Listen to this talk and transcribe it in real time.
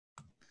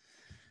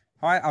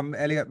Hi, I'm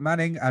Elliot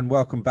Manning, and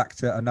welcome back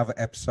to another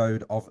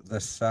episode of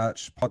the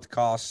Search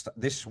Podcast.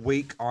 This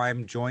week,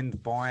 I'm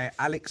joined by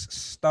Alex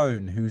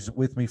Stone, who's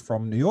with me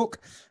from New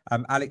York.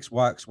 Alex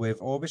works with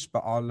Orbis, but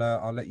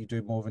I'll let you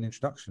do more of an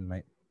introduction,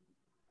 mate.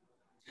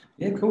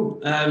 Yeah,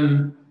 cool.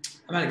 I'm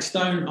Alex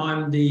Stone.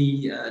 I'm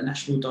the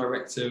National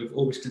Director of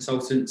Orbis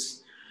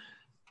Consultants.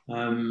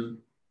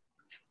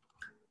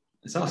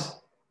 It's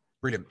us.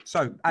 Brilliant.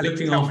 So, Alex,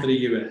 looking after the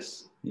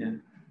US. Yeah.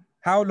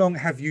 How long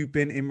have you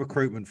been in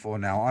recruitment for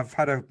now? I've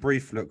had a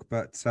brief look,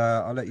 but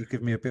I'll let you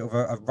give me a bit of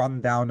a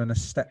rundown and a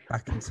step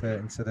back into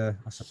the,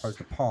 I suppose,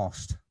 the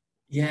past.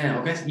 Yeah,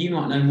 I guess you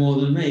might know more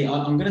than me.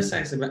 I'm going to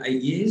say it's about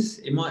 8 years.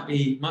 It might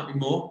be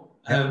more.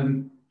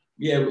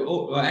 Yep.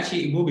 Well,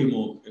 actually, it will be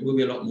more. It will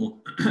be a lot more.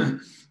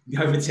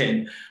 Over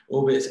 10.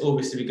 Orbis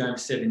to be going for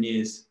 7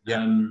 years.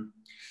 Yeah.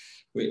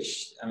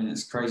 Which, I mean,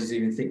 that's crazy to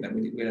even think that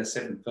we had our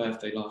 7th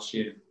birthday last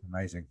year.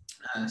 Amazing.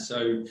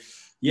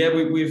 Yeah,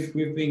 we've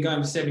been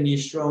going for 7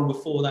 years strong.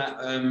 Before that,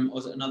 I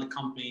was at another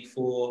company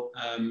for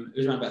it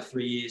was around about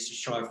 3 years,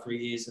 just shy of 3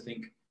 years, I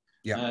think.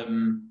 Yeah.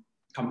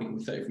 Company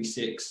called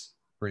 33.6.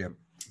 Brilliant.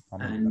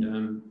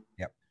 And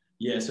yep.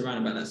 Yeah, so around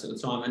about that sort of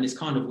time, and it's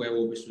kind of where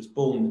Orbis was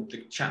born.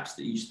 The chaps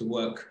that used to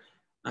work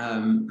at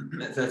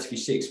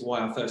 33.6,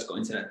 why I first got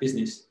into that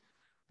business,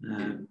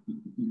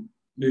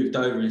 moved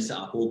over and set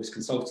up Orbis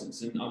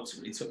Consultants, and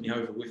ultimately took me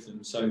over with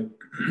them. So,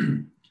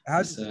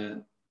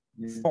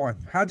 Fine.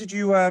 How did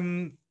you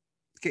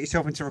get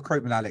yourself into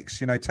recruitment,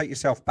 Alex? You know, take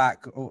yourself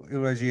back all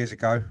those years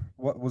ago.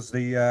 What was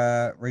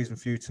the reason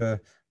for you to?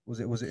 Was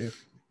it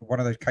one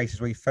of those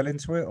cases where you fell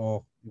into it,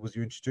 or was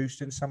you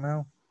introduced in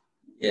somehow?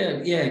 Yeah,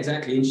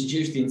 exactly.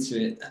 Introduced into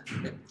it.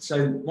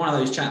 So one of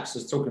those chaps I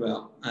was talking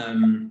about,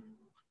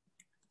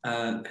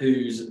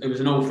 it was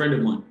an old friend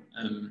of mine.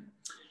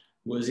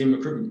 Was in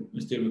recruitment,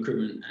 was doing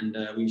recruitment, and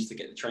we used to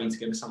get the train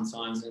together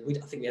sometimes. And I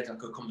think we had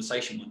like a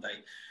conversation one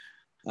day.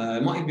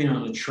 It might have been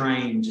on a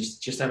train,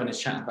 just having a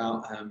chat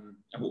about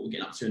what we're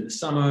getting up to in the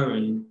summer,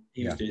 and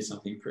he was doing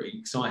something pretty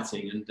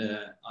exciting. And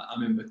I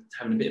remember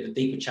having a bit of a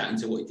deeper chat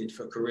into what he did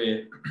for a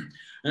career.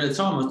 And at the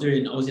time,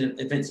 I was an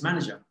events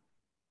manager,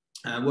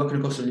 working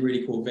across some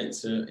really cool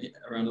events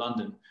around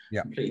London.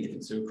 Yeah, completely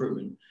different to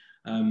recruitment.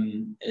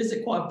 It's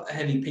quite a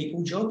heavy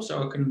people job,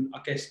 so I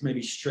guess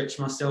maybe stretch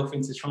myself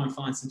into try and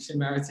find some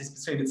similarities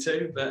between the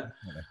two. But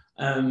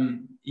I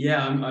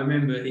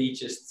remember he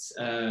just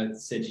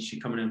said you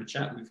should come and have a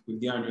chat with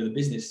the owner of the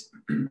business,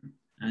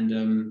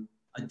 and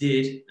I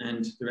did,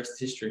 and the rest is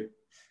history.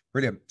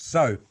 Brilliant.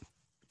 So,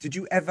 did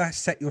you ever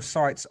set your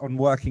sights on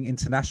working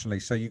internationally?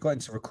 So you got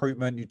into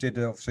recruitment, you did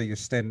obviously your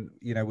stint,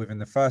 within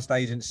the first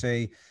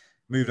agency,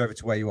 moved over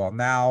to where you are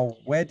now.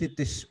 Where did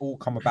this all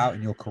come about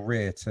in your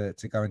career to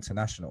go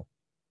international?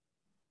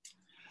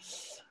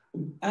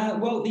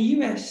 Well, the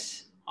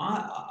US,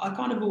 I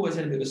kind of always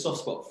had a bit of a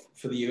soft spot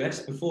for the US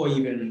before I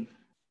even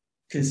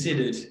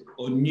considered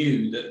or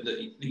knew that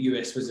the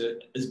US was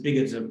as big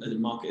as a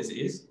market as it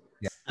is.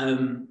 Yeah.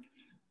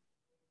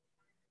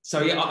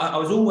 I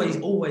was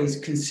always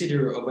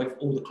considerate of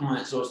all the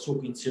clients I was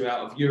talking to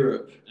out of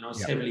Europe, and I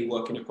was heavily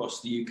working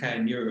across the UK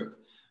and Europe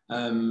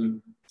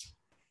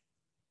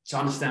to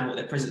understand what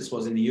their presence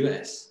was in the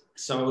US.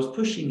 So I was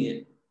pushing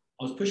it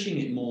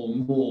more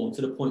and more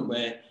to the point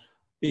where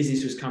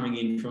business was coming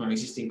in from our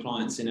existing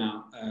clients in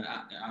our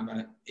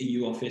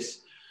EU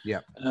office.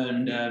 Yeah.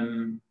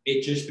 And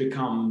it just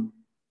become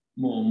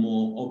more and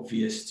more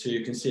obvious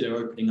to consider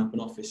opening up an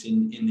office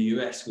in the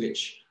US,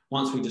 which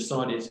once we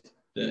decided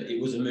that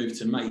it was a move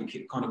to make,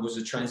 it kind of was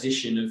a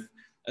transition of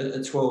a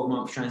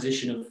 12-month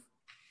transition of,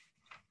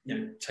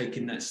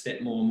 taking that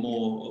step more and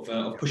more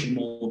of pushing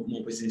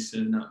more business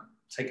and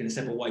taking a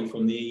step away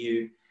from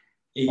the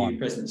EU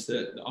presence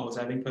that I was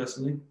having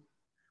personally.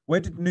 Where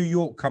did New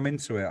York come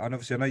into it? And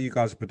obviously, I know you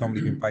guys have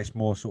predominantly been based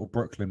more sort of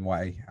Brooklyn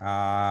way,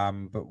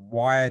 but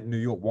why New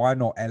York? Why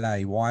not LA?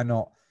 Why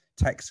not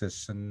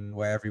Texas and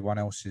where everyone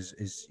else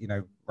is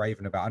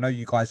raving about? I know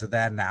you guys are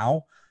there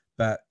now,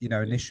 but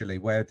initially,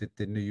 where did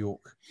the New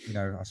York,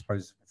 I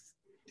suppose,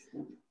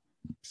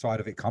 side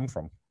of it come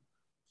from?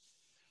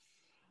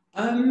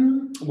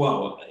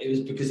 Well, it was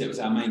because it was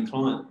our main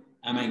client.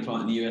 Our main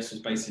client in the US was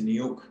based in New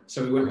York,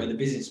 so we went where the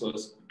business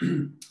was.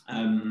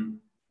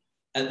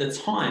 At the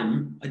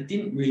time, I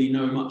didn't really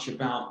know much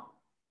about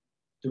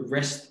the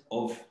rest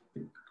of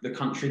the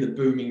country, the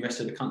booming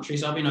rest of the country.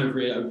 So I've been over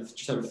here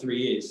just over 3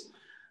 years.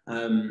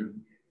 It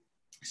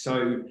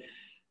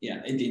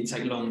didn't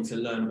take long to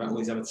learn about all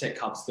these other tech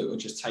hubs that were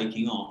just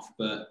taking off.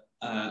 But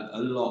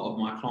a lot of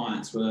my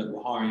clients were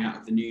hiring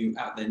out of their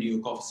New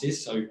York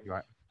offices. So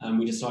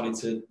we decided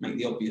to make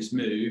the obvious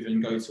move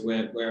and go to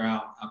where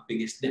our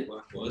biggest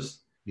network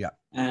was. Yeah.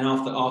 And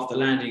after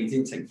landing, it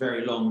didn't take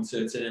very long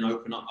to then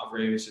open up other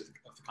areas of the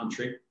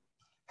country.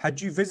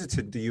 Had you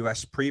visited the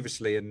US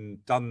previously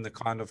and done the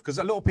kind of, because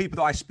a lot of people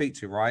that I speak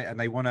to, right, and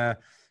they want to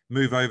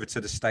move over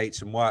to the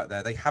States and work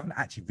there, they haven't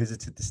actually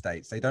visited the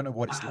States. They don't know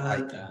what it's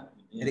like.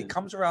 And it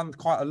comes around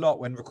quite a lot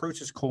when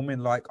recruiters call me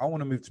and like, I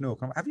want to move to New York.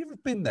 Have you ever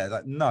been there?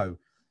 Like, no.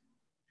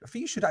 I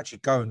think you should actually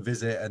go and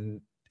visit. And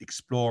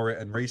explore it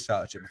and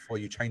research it before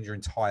you change your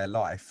entire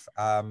life.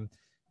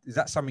 Is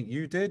that something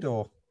you did,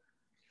 or?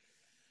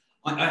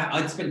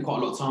 I spent quite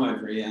a lot of time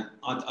over here.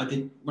 I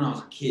did, when I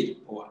was a kid,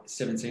 or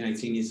 17,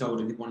 18 years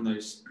old, I did one of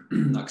those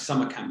like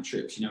summer camp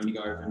trips, when you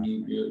go over and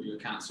you're a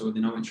council. And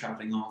then I went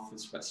travelling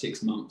afterwards for about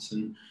 6 months.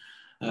 And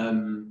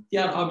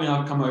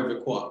I'd come over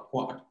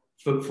quite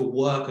for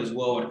work as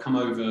well. I'd come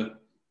over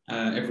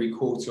every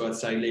quarter, I'd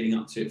say, leading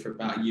up to it for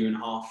about a year and a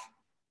half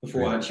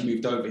before I actually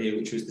moved over here,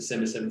 which was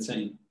December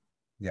 17.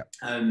 Yeah.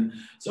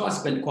 So I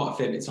spent quite a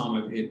fair bit of time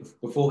over here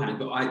beforehand,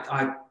 but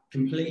I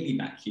completely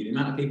back you. The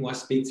amount of people I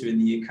speak to in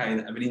the UK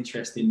that have an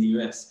interest in the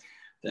US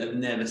that have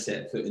never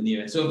set foot in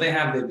the US, or if they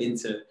have, they've been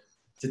to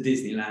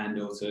Disneyland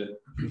or to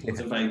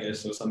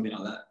Vegas or something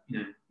like that,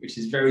 which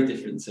is very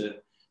different to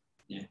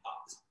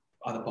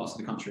other parts of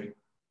the country.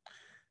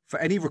 For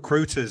any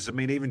recruiters, I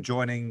mean, even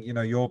joining,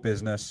 your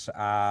business,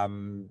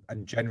 and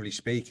generally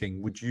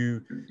speaking, would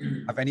you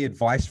have any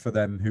advice for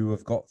them who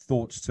have got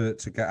thoughts to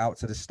get out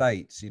to the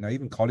States,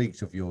 even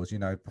colleagues of yours,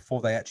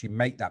 before they actually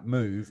make that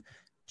move?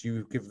 Do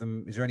you give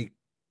them, is there any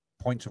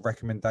points of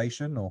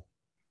recommendation, or?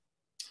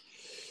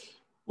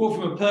 Well,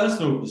 from a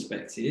personal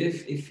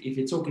perspective, if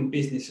you're talking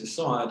business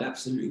aside,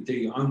 absolutely do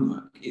your own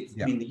work. I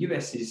mean, the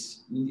US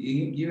is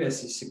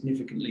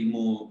significantly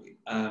more,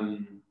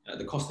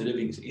 the cost of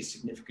living is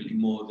significantly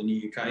more than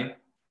the UK.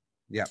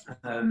 Yeah.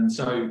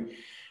 So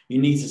you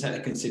need to take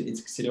that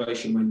into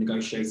consideration when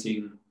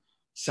negotiating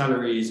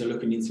salaries or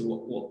looking into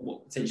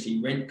what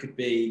potentially rent could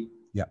be.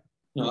 Yeah.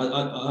 I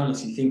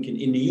honestly think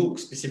in New York,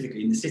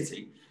 specifically in the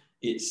city,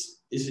 it's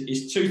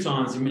 2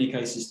 times, in many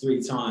cases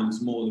 3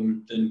 times more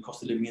than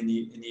cost of living in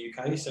the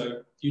UK.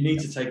 So you need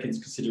to take into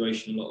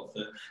consideration a lot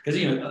of because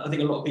I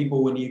think a lot of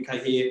people in the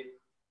UK here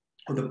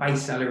are the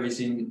base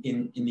salaries in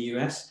the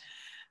US,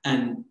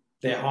 and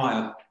they're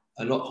higher,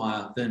 a lot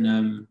higher than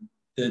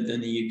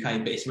the UK,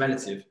 but it's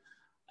relative.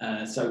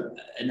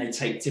 And they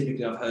take,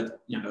 typically I've heard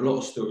a lot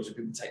of stories where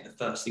people take the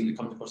first thing that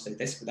comes across their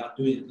desk without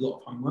doing a lot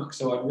of homework.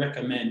 So I'd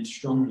recommend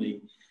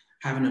strongly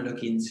having a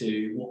look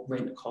into what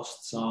rent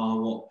costs are,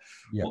 what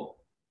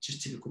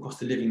just typical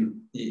cost of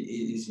living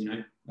is,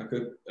 like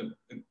a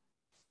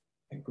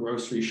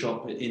grocery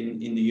shop in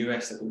the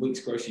US, like a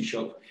week's grocery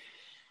shop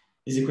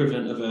is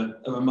equivalent of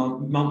a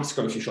month's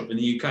grocery shop in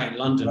the UK, in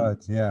London.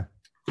 Right, yeah.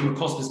 From a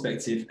cost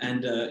perspective,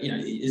 and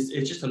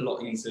it's just a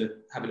lot you need to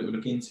have a little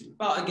look into.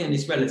 But again,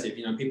 it's relative.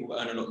 People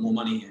earn a lot more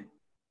money here.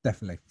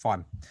 Definitely.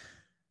 Fine.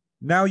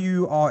 Now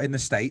you are in the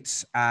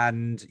States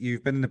and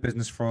you've been in the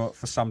business for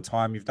some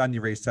time. You've done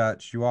your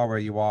research. You are where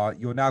you are.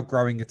 You're now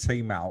growing a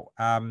team out.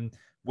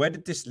 Where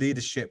did this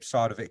leadership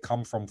side of it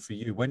come from for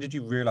you? When did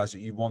you realize that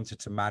you wanted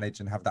to manage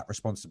and have that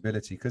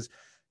responsibility? Because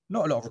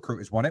not a lot of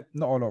recruiters want it.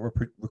 Not a lot of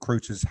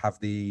recruiters have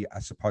the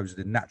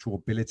natural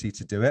ability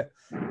to do it.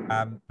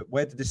 But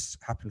where did this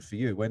happen for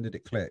you? When did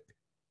it click?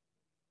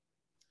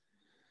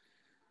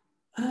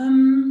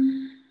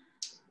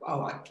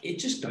 Well, it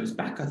just goes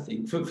back, I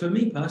think. For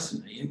me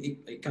personally,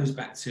 it goes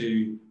back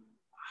to,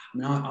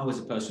 I was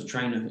a personal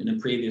trainer in a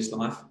previous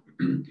life.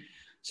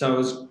 So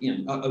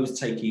I was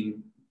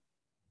taking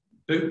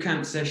boot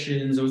camp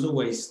sessions. I was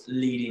always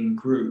leading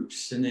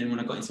groups. And then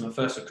when I got into my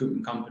first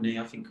recruitment company,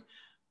 I think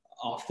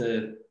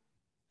after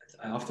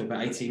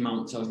about 18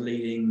 months, I was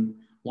leading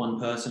one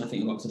person. I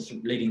think I got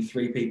to leading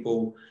 3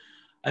 people.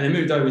 And then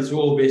moved over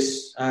to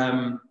Orbis.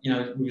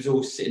 We was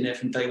all sitting there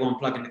from day one,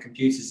 plugging the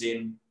computers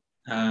in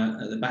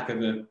at the back of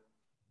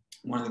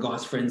one of the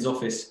guys' friend's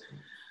office.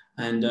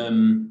 And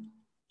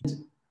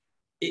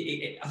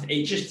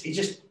it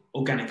just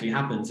organically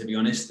happened, to be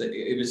honest. That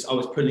I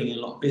was pulling in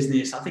a lot of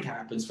business. I think it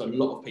happens for a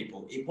lot of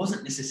people. It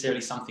wasn't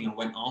necessarily something I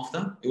went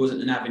after. It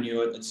wasn't an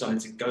avenue I decided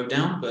to go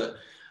down, but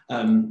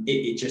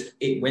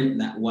it went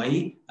that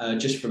way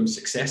just from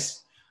success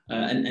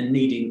and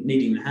needing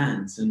the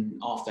hands. And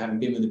after having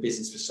been with the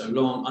business for so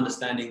long,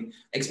 understanding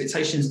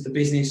expectations of the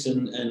business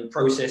and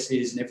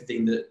processes and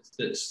everything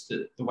that's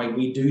the way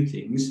we do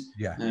things,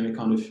 we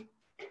kind of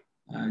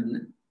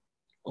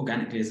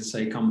organically, as I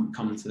say, come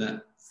to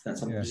that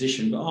type of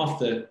position. But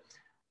after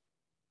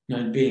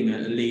being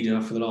a leader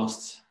for the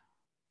last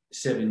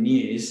 7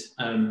 years,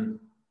 I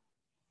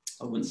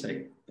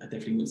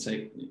definitely wouldn't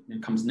say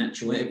it comes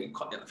natural.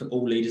 For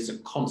all leaders are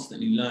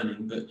constantly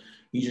learning, but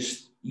you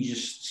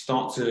just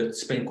start to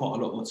spend quite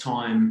a lot more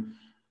time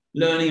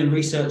learning and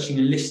researching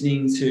and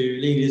listening to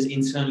leaders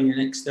internally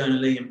and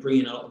externally, and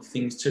bringing a lot of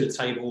things to the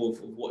table of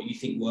what you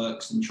think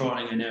works and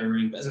trying and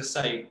erroring. But as I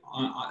say,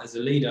 I as a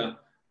leader,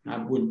 I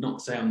would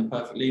not say I'm the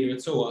perfect leader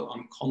at all.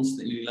 I'm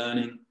constantly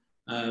learning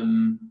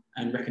and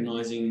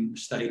recognising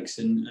mistakes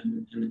and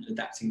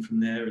adapting from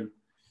there.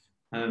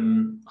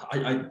 And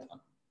I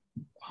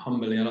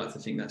humbly, I like to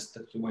think that's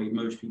the way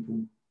most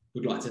people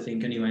would like to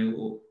think anyway,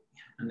 or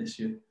unless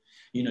you're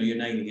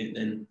nailing it,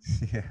 then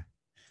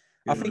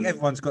I think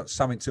everyone's got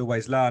something to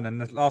always learn.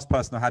 And the last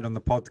person I had on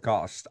the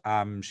podcast,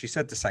 she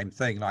said the same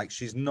thing. Like,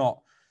 she's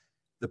not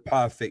the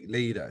perfect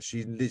leader.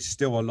 There's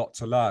still a lot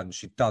to learn.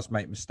 She does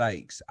make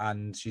mistakes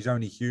and she's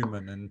only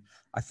human. And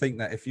I think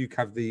that if you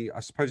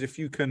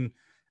can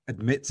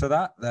admit to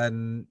that,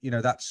 then, you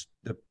know, that's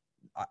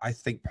I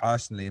think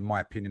personally, in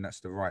my opinion,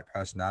 that's the right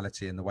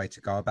personality and the way to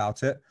go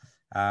about it.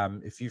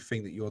 If you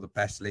think that you're the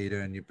best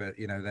leader and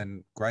you know,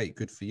 then great,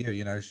 good for you.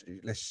 You know,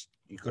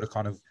 you've got to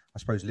kind of, I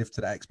suppose, live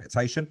to that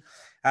expectation.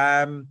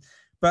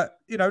 But,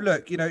 you know,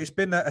 look, you know, it's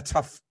been a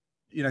tough,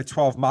 you know,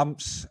 12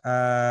 months,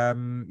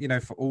 you know,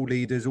 for all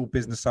leaders, all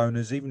business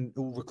owners, even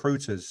all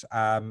recruiters,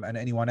 and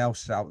anyone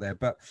else out there.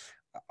 But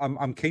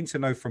I'm keen to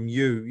know from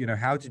you, you know,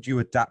 how did you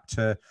adapt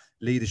to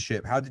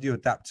leadership? How did you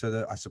adapt to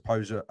the, I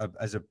suppose,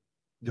 as a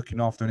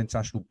looking after an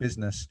international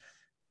business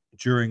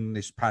during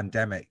this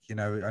pandemic? You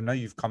know, I know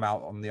you've come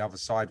out on the other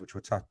side, which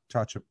will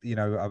touch, you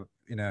know,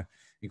 in a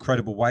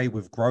incredible way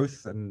with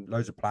growth and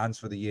loads of plans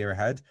for the year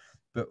ahead.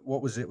 But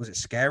what was it? Was it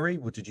scary?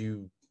 Or did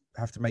you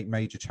have to make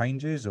major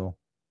changes or?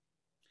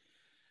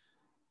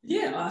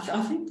 Yeah,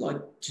 I think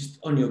like just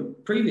on your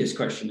previous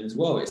question as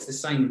well, it's the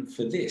same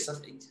for this. I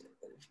think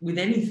with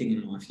anything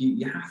in life,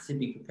 you have to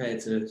be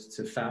prepared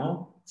to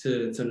fail,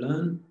 to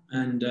learn,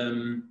 and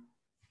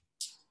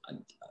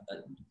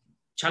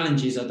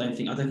challenges. I don't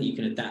think you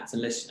can adapt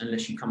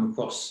unless you come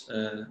across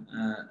a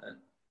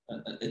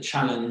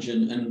challenge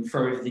and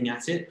throw everything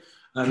at it.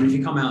 If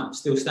you come out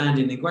still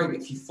standing, then great.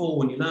 But if you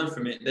fall and you learn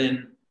from it,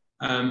 then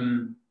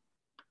I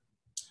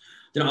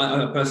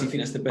personally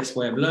think that's the best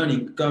way of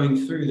learning.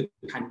 Going through the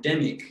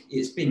pandemic,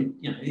 it's been,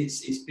 you know,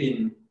 it's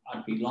been.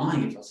 I'd be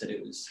lying if I said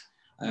it was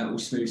all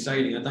smooth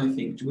sailing. I don't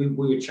think we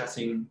were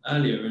chatting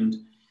earlier, and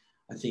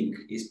I think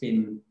it's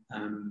been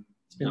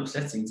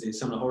upsetting to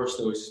some of the horror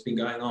stories that's been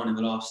going on in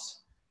the last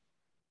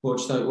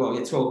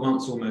 12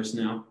 months almost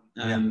now.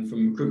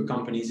 From recruitment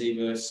companies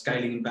either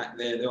scaling back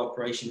their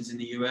operations in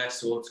the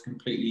US or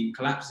completely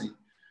collapsing.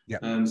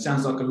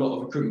 Sounds like a lot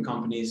of recruitment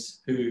companies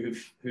who've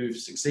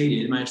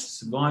succeeded managed to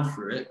survive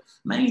through it.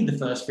 Mainly the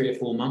first 3 or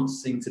 4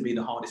 months seem to be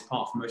the hardest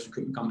part for most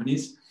recruitment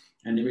companies,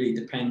 and they really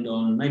depend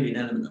on maybe an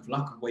element of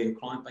luck of where your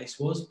client base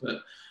was.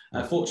 But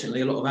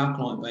fortunately, a lot of our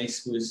client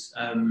base was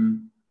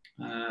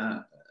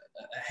a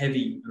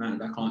heavy amount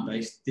of our client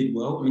base did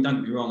well. I mean, don't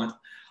get me wrong. I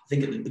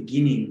think at the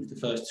beginning, the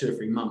first 2 or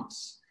 3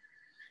 months,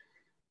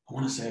 I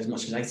want to say as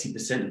much as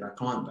 80% of our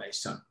client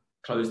base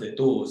closed their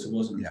doors and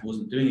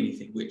wasn't doing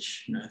anything,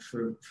 which, you know,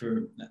 for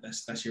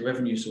that's your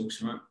revenue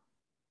source, right?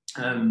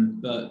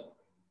 But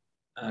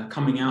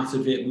coming out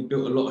of it, we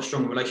built a lot of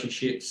strong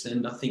relationships,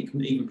 and I think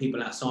even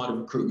people outside of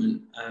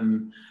recruitment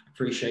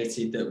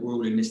appreciated that we're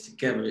all in this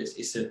together.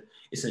 It's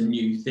a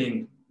new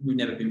thing. We've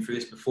never been through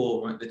this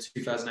before, right? The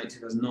 2008,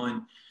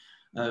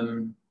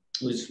 2009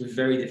 was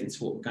very different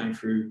to what we're going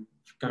through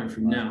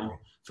now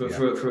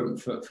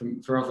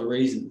for other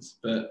reasons.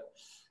 But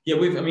yeah,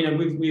 we've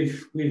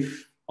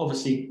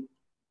obviously,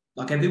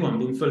 like everyone,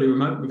 been fully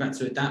remote. We've had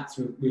to adapt.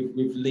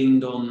 We've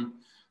leaned on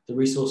the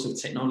resource of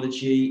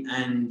technology,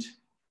 and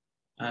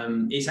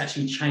it's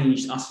actually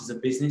changed us as a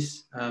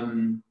business.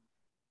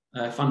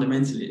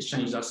 Fundamentally, it's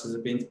changed us as a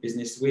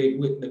business. We're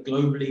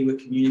globally, we're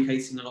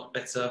communicating a lot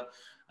better.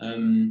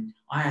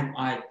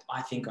 I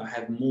think I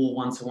have more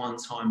one-to-one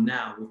time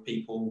now with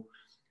people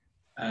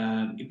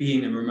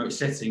being in a remote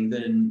setting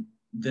than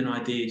I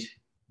did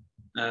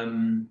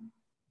in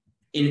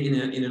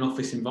an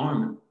office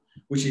environment,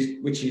 which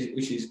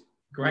is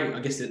great. I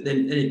guess that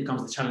then it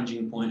becomes the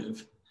challenging point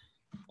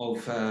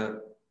of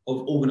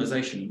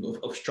organisation,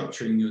 of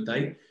structuring your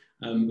day,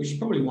 which is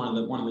probably one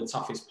of the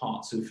toughest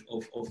parts of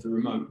the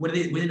remote.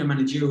 Within a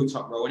managerial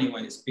type role,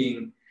 anyway, it's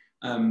being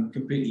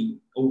completely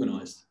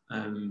organised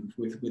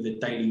with a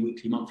daily,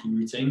 weekly, monthly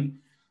routine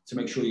to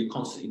make sure you're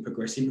constantly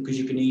progressing, because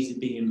you can easily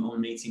be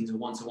on meetings or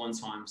one-to-one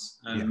times,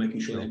 making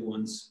sure that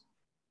everyone's,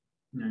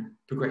 you know,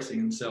 progressing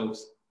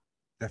themselves.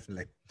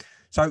 Definitely.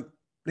 So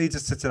leads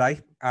us to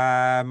today.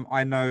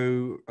 I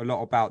know a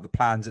lot about the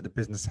plans that the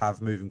business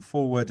have moving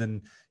forward,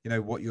 and, you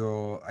know, what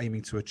you're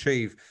aiming to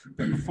achieve.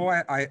 But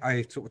before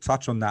I sort of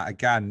touch on that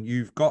again,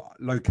 you've got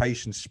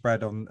locations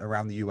spread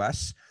around the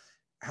US.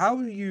 How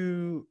are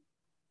you,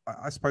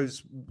 I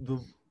suppose,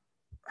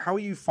 how are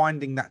you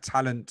finding that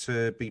talent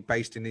to be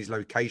based in these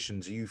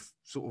locations? Are you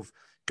sort of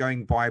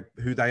going by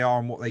who they are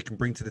and what they can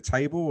bring to the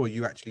table, or are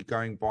you actually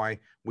going by,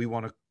 we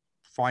want to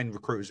find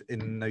recruiters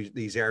in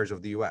these areas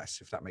of the US,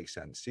 if that makes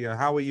sense? You know,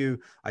 how are you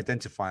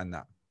identifying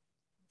that?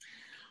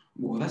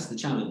 Well, that's the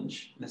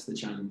challenge.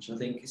 I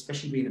think,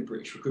 especially being a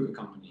British recruitment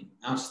company,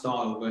 our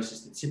style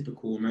versus the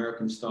typical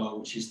American style,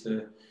 which is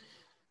the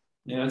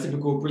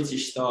typical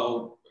British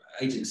style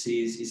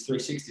agency is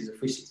 360, is a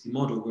 360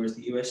 model, whereas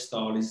the US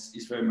style is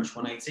very much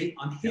 180.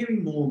 I'm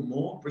hearing more and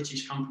more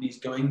British companies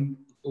going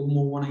for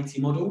more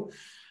 180 model.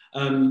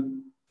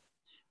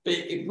 But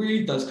it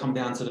really does come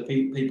down to the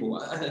people.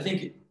 I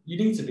think you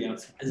need to be able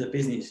to, as a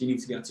business, you need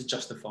to be able to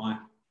justify.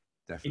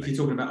 Definitely. If you're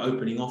talking about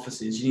opening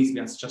offices, you need to be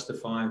able to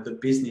justify the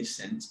business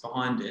sense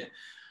behind it.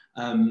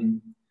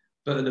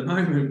 But at the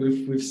moment,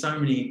 with so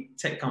many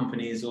tech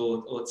companies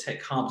or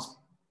tech hubs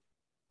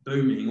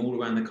booming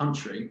all around the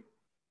country,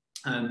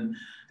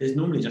 there's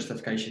normally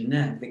justification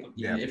there. I think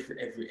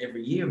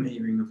every year I'm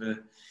hearing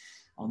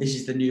of this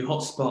is the new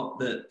hotspot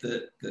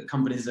that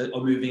companies are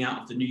moving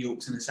out of the New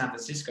Yorks and the San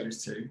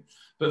Franciscos to.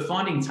 But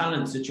finding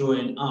talent to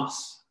join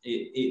us,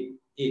 it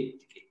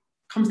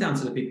comes down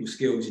to the people's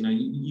skills. You know,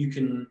 you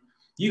can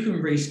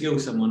reskill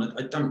someone.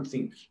 I don't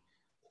think,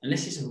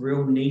 unless it's a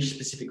real niche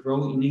specific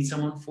role that you need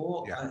someone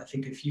for. Yeah. I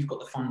think if you've got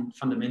the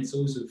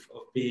fundamentals of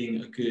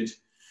being a good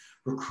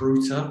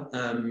recruiter,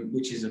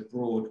 which is a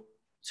broad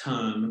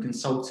term, a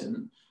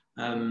consultant,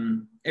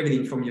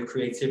 everything from your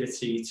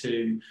creativity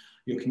to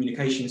your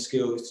communication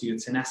skills to your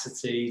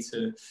tenacity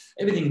to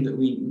everything that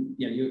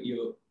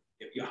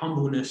your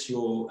humbleness,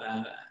 your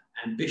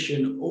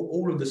ambition,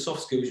 all of the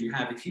soft skills you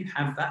have, if you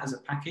have that as a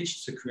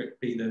package to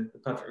be the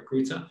perfect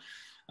recruiter,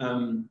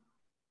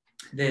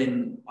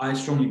 then I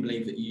strongly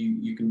believe that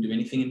you can do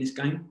anything in this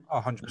game.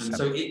 100%.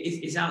 So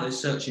it's out there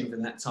searching for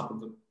that type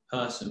of a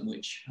person,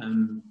 which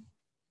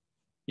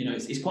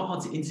it's quite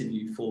hard to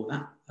interview for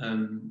that.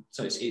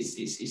 So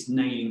it's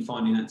nailing,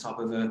 finding that type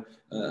of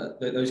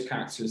those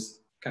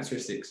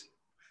characteristics.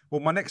 Well,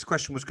 my next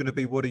question was going to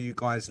be, what are you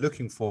guys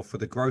looking for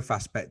the growth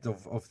aspect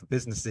of the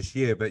business this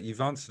year? But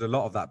you've answered a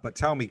lot of that. But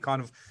tell me, kind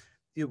of,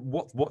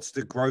 what's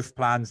the growth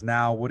plans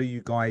now? What do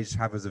you guys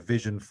have as a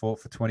vision for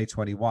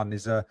 2021?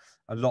 Is a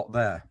lot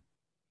there?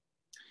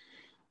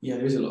 Yeah,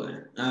 there is a lot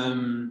there.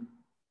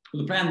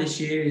 Well, the plan this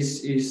year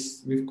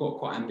is we've got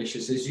quite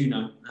ambitious, as you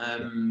know,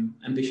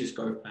 ambitious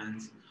growth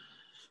plans.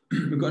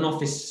 We've got an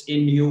office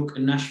in New York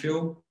and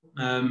Nashville.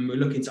 We're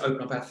looking to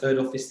open up our third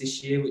office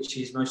this year, which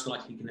is most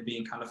likely going to be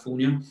in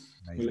California.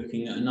 Amazing. We're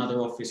looking at another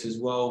office as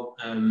well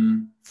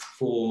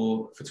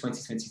for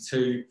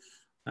 2022.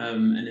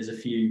 And there's a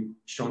few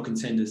strong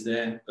contenders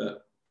there.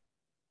 But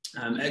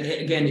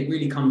again, it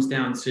really comes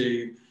down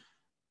to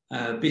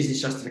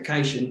business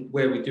justification,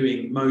 where we're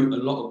doing a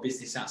lot of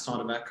business outside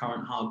of our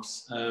current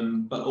hubs.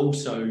 But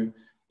also,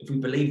 if we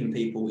believe in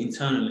people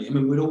internally, I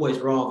mean, we'd always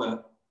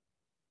rather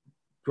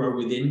grow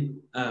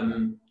within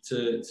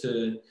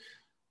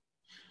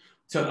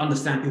to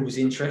understand people's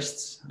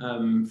interests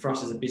for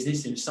us as a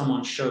business. And if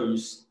someone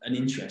shows an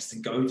interest to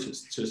go to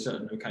a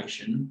certain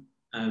location,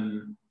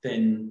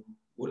 then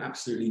we'll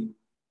absolutely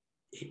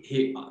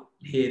hear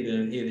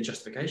the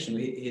justification,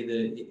 hear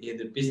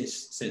the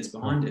business sense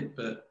behind it.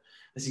 But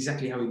that's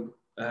exactly how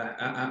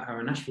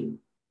our Nashville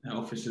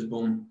office was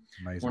born.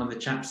 Amazing. One of the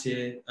chaps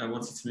here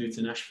wanted to move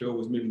to Nashville,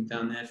 was moving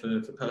down there for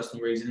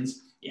personal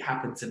reasons. It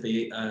happened to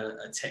be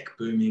a tech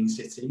booming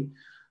city,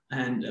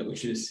 and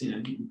which was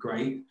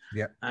great.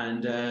 Yeah.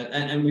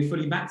 And we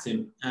fully backed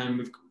him, and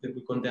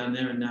we've gone down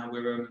there, and now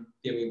we're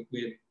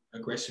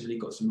aggressively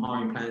got some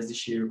hiring plans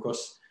this year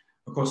across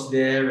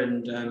there,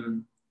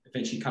 and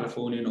eventually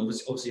California, and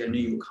obviously a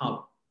New York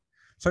hub.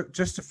 So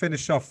just to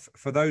finish off,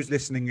 for those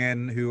listening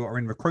in who are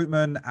in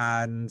recruitment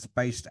and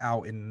based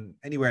out in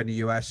anywhere in the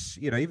US,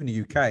 even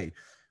the UK,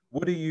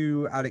 what do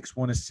you, Alex,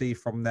 want to see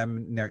from them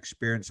in their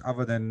experience,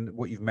 other than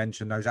what you've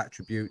mentioned, those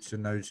attributes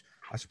and those,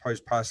 I suppose,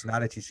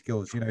 personality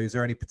skills? Is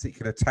there any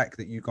particular tech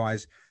that you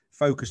guys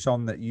focus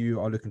on that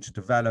you are looking to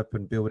develop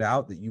and build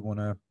out that you want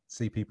to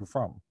see people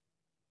from?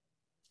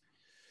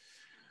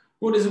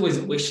 Well, there's always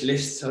a wish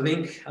list. I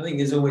think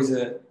there's always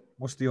a...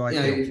 What's the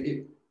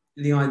ideal?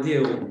 The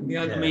ideal.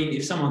 I mean,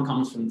 if someone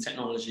comes from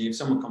technology, if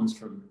someone comes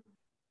from,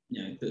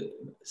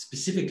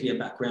 specifically a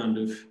background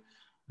of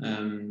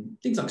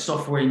things like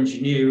software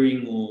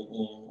engineering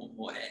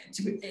or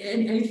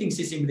anything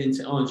sitting within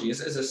technology,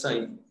 as I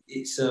say,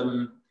 it's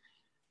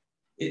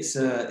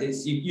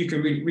you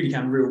can really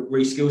can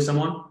reskill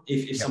someone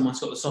if someone's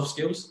got the soft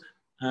skills.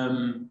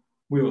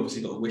 We've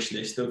obviously got a wish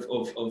list of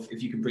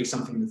if you can bring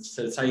something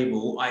to the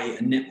table, i.e.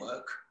 a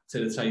network to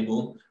the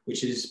table,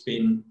 which has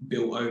been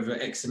built over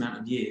X amount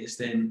of years,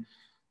 then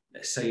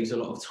that saves a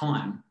lot of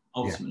time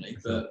ultimately.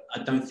 But I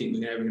don't think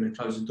we're ever going to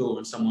close the door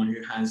on someone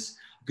who has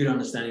a good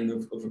understanding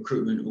of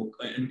recruitment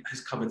and has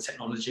covered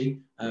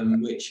technology,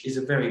 which is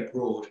a very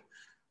broad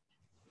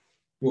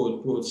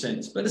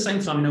sense. But at the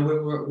same time,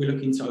 we're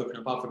looking to open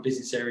up other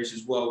business areas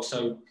as well.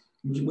 So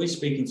we're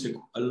speaking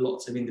to a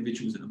lot of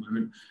individuals at the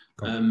moment.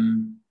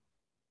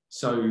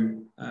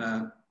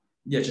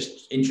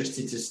 Just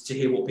interested to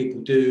hear what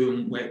people do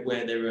and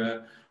where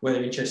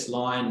their interests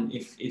lie, and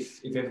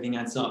if everything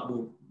adds up,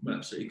 we'll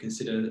absolutely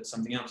consider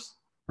something else.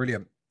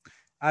 Brilliant,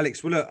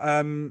 Alex. Well, look,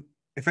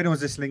 if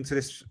anyone's listening to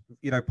this,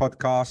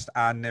 podcast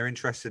and they're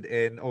interested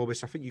in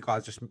Orbis, I think you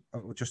guys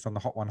just on the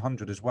Hot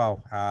 100 as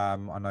well. I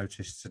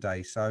noticed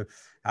today. So,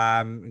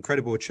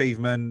 incredible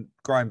achievement,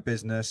 growing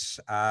business.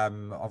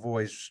 I've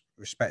always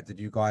respected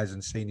you guys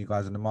and seen you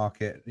guys in the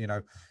market,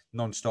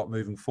 non-stop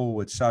moving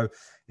forward. So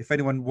if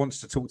anyone wants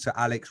to talk to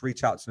Alex,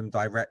 reach out to them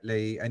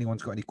directly.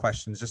 Anyone's got any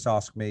questions, just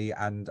ask me,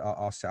 and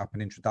I'll set up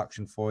an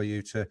introduction for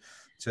you to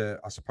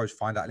I suppose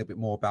find out a little bit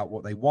more about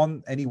what they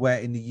want. Anywhere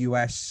in the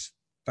US,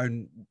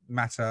 don't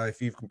matter. If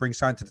you can bring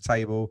something to the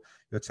table,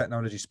 you're a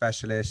technology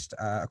specialist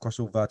across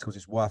all verticals,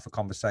 it's worth a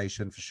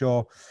conversation for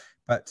sure.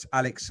 But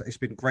Alex, it's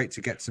been great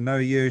to get to know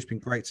you. It's been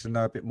great to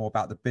know a bit more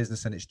about the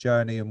business and its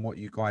journey and what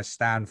you guys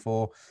stand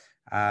for.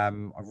 I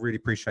really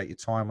appreciate your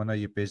time. I know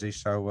you're busy,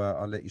 so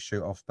I'll let you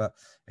shoot off. But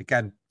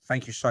again,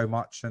 thank you so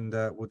much. And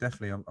we'll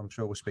definitely, I'm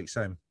sure we'll speak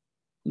soon.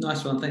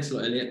 Nice one. Thanks a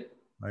lot, Elliot.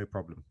 No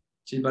problem.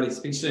 Cheers, buddy.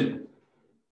 Speak soon.